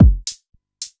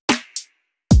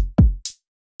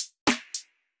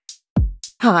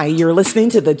Hi, you're listening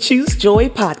to the Choose Joy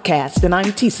podcast, and I'm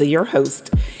Tisa, your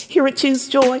host. Here at Choose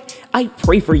Joy, I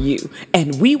pray for you,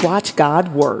 and we watch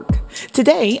God work.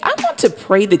 Today, I want to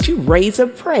pray that you raise a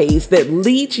praise that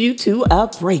leads you to a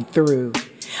breakthrough.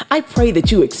 I pray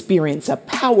that you experience a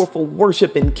powerful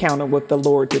worship encounter with the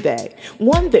Lord today,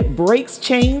 one that breaks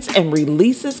chains and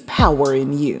releases power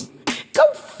in you.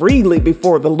 Go freely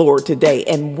before the Lord today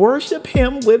and worship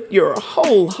Him with your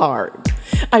whole heart.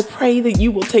 I pray that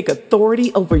you will take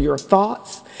authority over your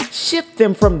thoughts, shift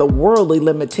them from the worldly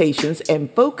limitations,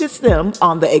 and focus them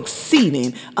on the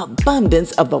exceeding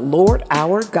abundance of the Lord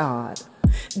our God.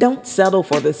 Don't settle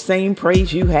for the same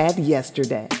praise you had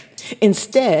yesterday.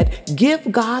 Instead,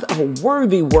 give God a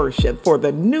worthy worship for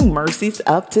the new mercies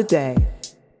of today.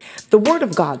 The Word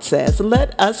of God says,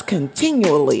 let us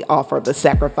continually offer the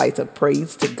sacrifice of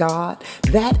praise to God.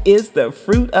 That is the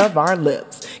fruit of our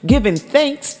lips, giving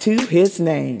thanks to His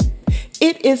name.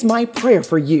 It is my prayer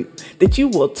for you that you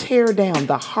will tear down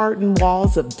the hardened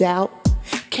walls of doubt,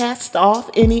 cast off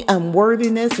any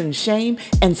unworthiness and shame,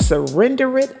 and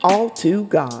surrender it all to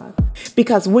God.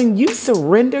 Because when you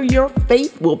surrender, your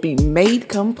faith will be made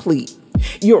complete.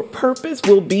 Your purpose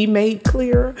will be made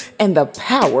clearer, and the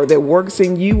power that works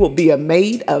in you will be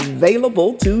made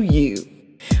available to you.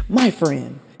 My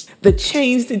friend, the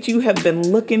change that you have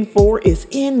been looking for is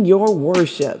in your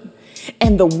worship.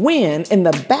 And the win in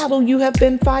the battle you have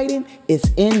been fighting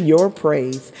is in your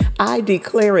praise. I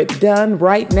declare it done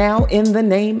right now in the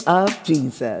name of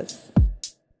Jesus.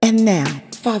 And now,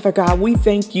 Father God, we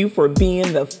thank you for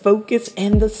being the focus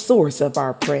and the source of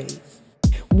our praise.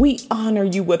 We honor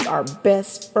you with our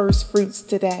best first fruits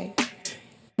today.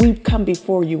 We come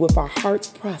before you with our hearts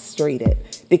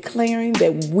prostrated, declaring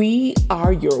that we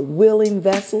are your willing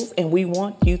vessels and we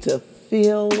want you to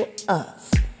fill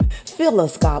us. Fill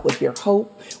us, God, with your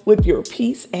hope, with your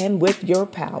peace, and with your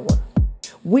power.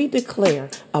 We declare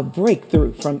a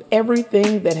breakthrough from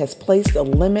everything that has placed a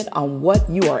limit on what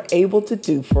you are able to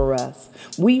do for us.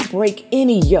 We break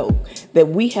any yoke that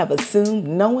we have assumed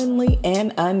knowingly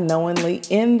and unknowingly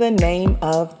in the name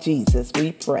of Jesus.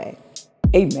 We pray.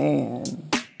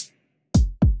 Amen.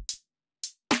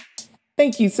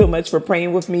 Thank you so much for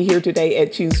praying with me here today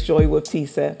at Choose Joy with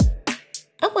Tisa.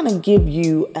 I want to give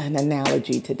you an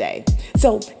analogy today.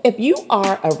 So if you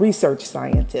are a research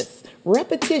scientist,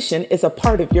 repetition is a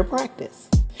part of your practice.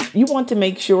 You want to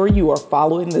make sure you are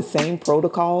following the same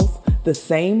protocols the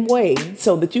same way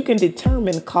so that you can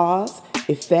determine cause,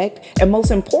 effect, and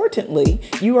most importantly,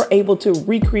 you are able to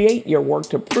recreate your work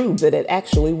to prove that it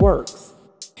actually works.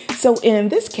 So in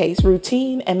this case,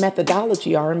 routine and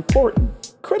methodology are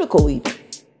important, critical even.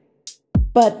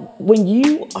 But when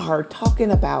you are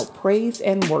talking about praise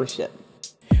and worship,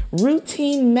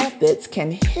 routine methods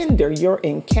can hinder your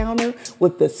encounter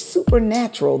with the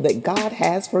supernatural that God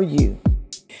has for you.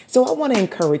 So I want to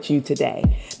encourage you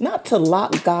today not to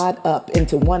lock God up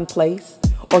into one place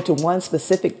or to one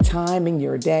specific time in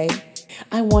your day.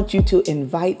 I want you to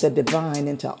invite the divine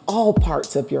into all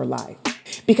parts of your life.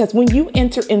 Because when you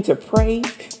enter into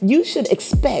praise, you should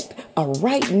expect a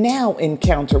right now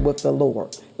encounter with the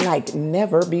Lord like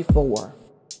never before.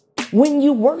 When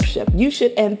you worship, you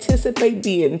should anticipate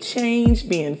being changed,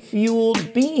 being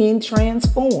fueled, being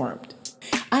transformed.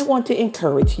 I want to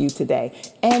encourage you today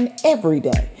and every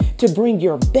day to bring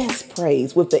your best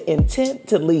praise with the intent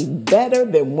to leave better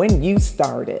than when you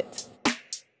started.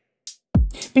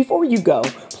 Before you go,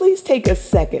 please take a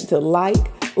second to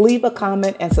leave a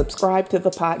comment, and subscribe to the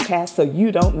podcast so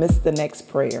you don't miss the next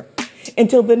prayer.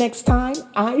 Until the next time,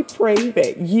 I pray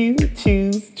that you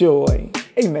choose joy.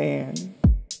 Amen.